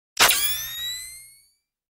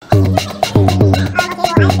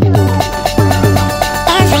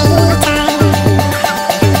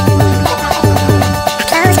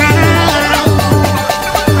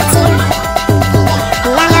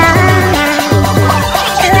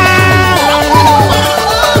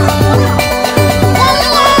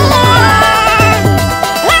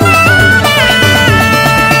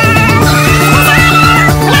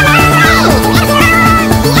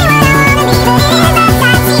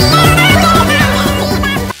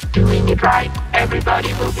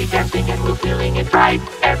Everybody will be dancing and we're feeling it right.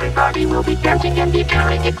 Everybody will be dancing and be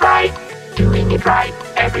feeling it right. Doing it right.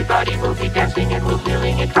 Everybody will be dancing and we're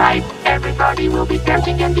feeling it right. Everybody will be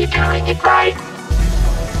dancing and be feeling it right.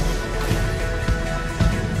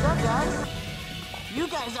 What's up, guys? You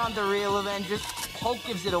guys aren't the real Avengers. Hulk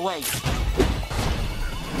gives it away.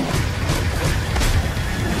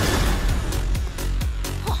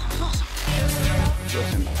 Oh, that was awesome.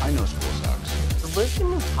 Listen, I know school sucks. Does Liz give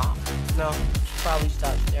me pop? No. Probably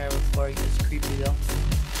stop staring before it gets creepy though.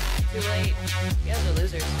 Too late. You guys are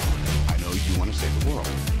losers. I know you want to save the world,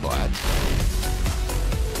 but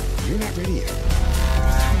you're not ready yet.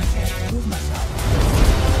 I can't prove myself.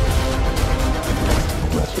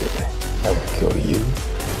 Mess with me. I will kill you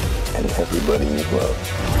and everybody you love.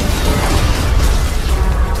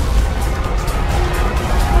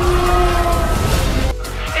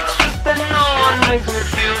 It's just that no one makes me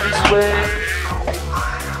feel this way.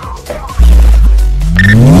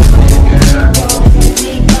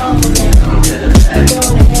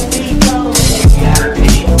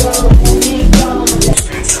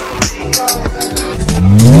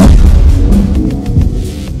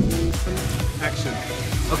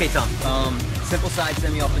 Okay, Tom. Simple side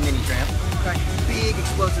semi off the mini tramp. Okay. Big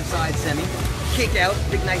explosive side semi. Kick out.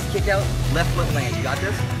 Big nice kick out. Left foot land. You got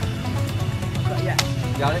this? Yeah.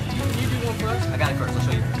 You got it? You do one first? I got it first. I'll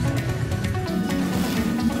show you first.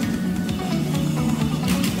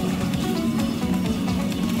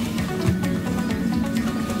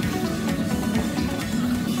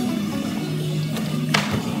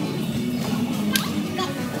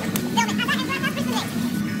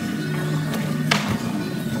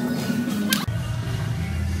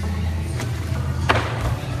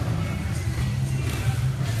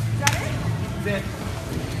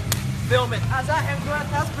 Film it. As I am glad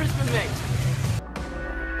that's Brisbane, mate.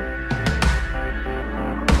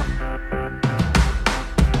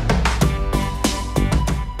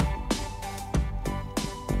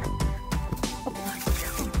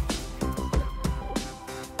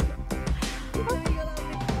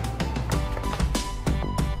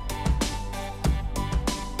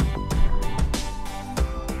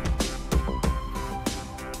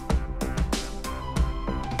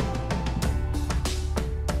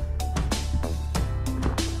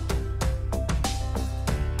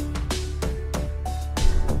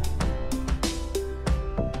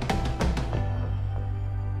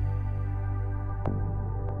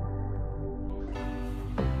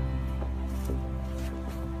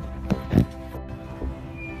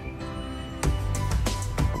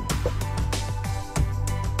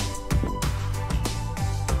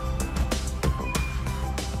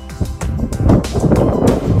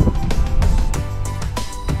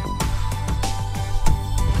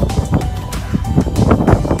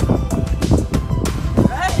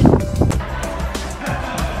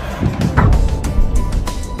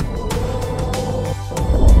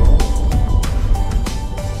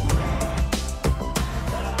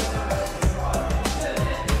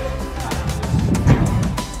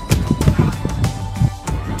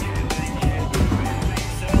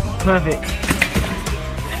 Perfect.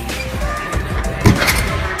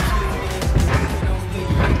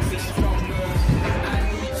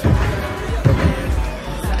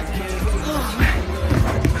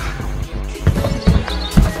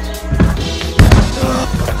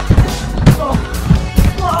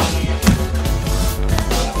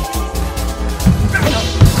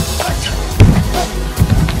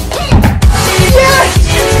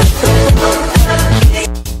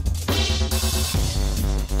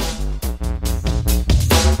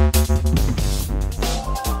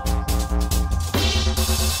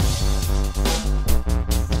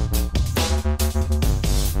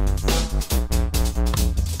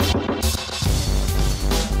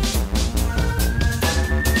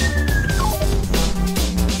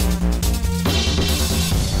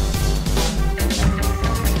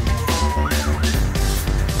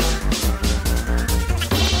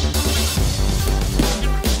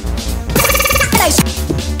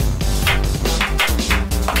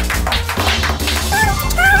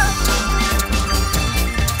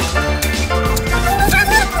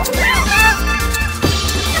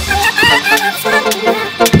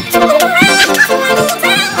 Thank you.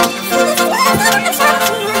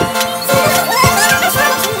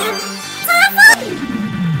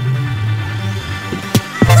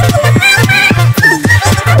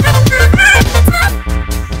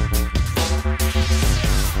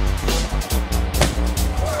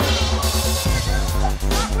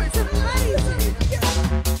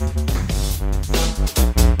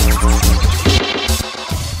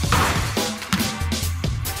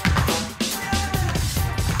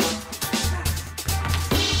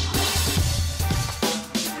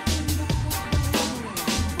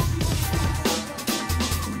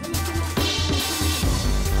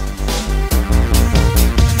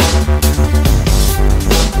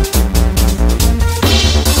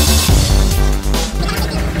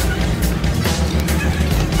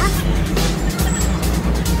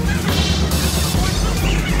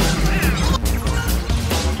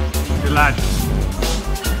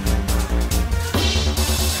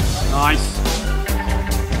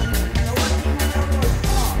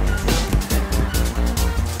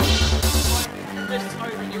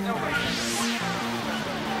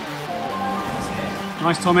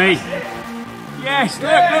 Nice, Tommy. Yes, look.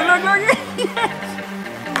 Yes.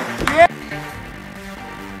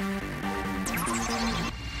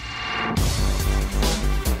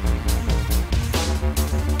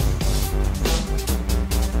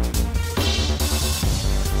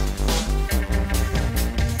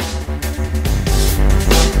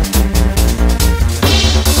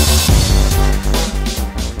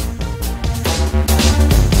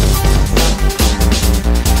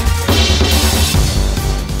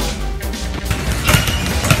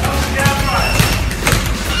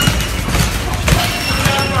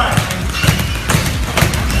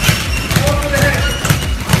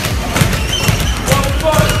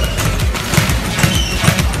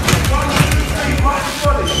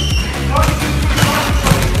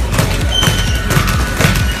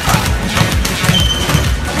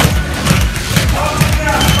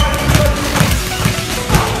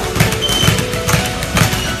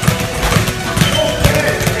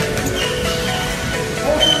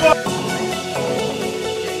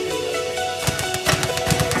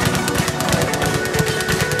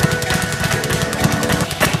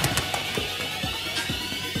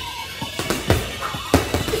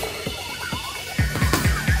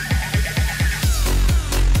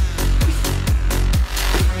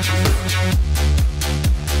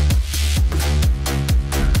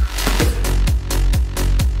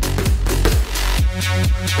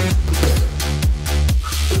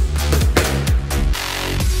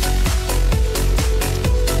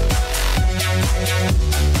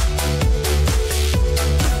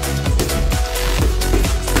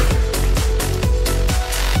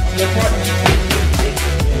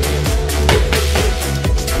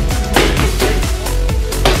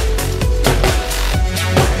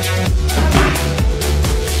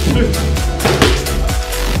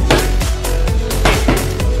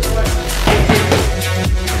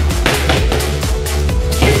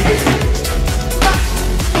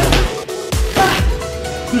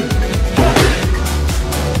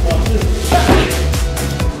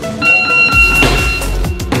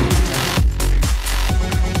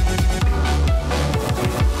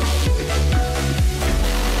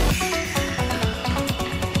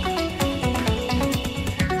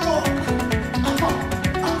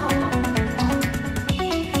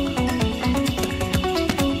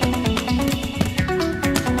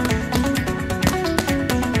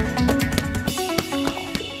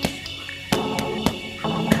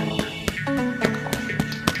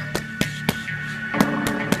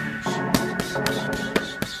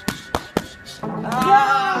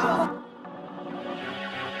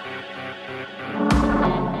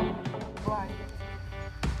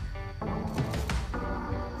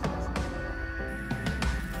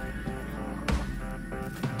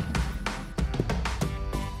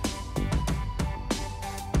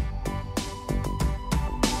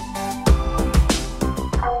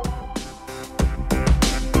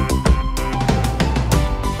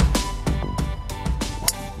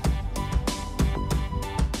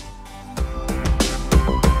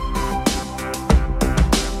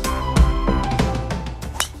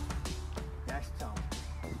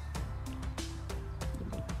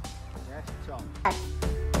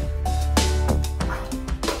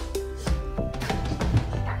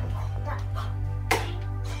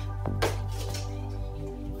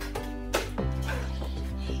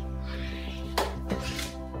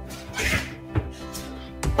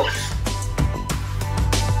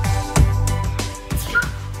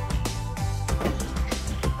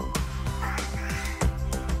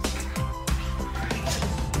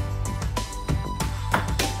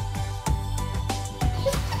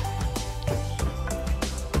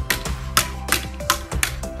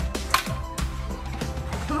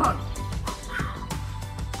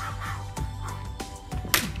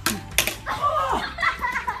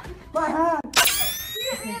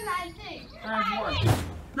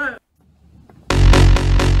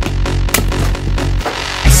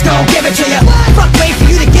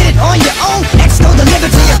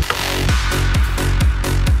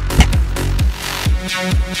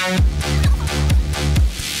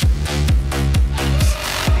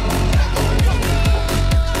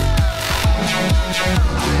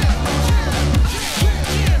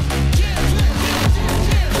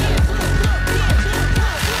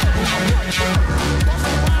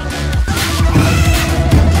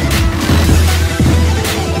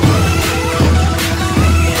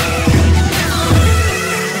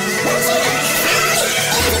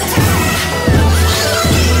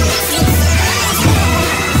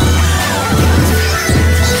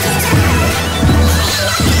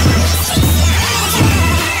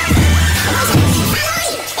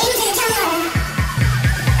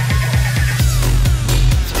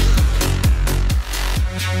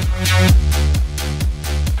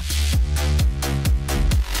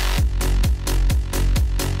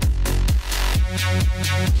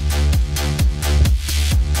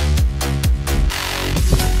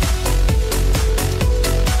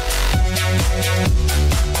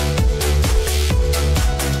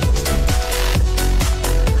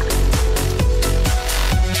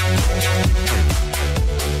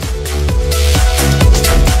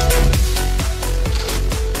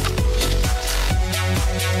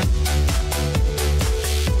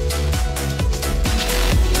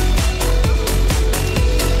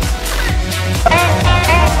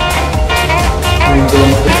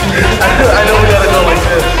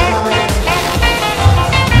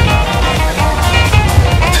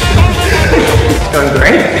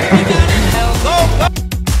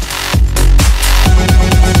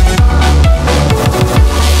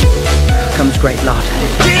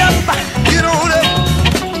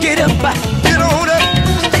 up, get on up,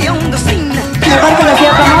 stay on the scene. Mejor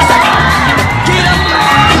conocida como Get up,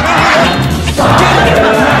 get on up, get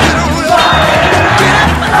up, get on up, get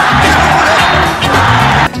up, get on up.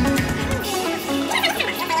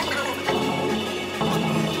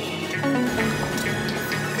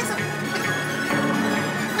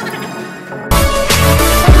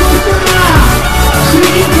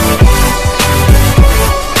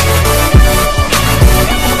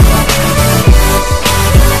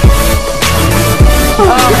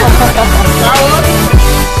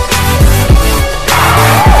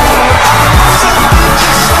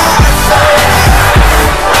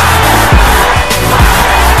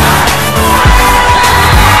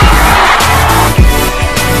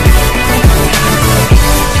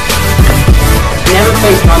 never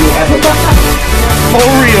faced mommy ever. For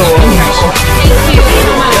real.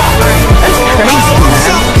 That's crazy,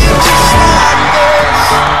 man.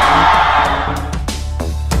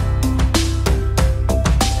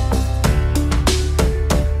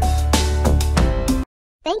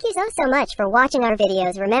 Thank you so much for watching our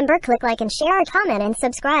videos. Remember, click like and share our comment and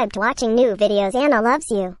subscribe to watching new videos. Anna loves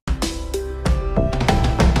you.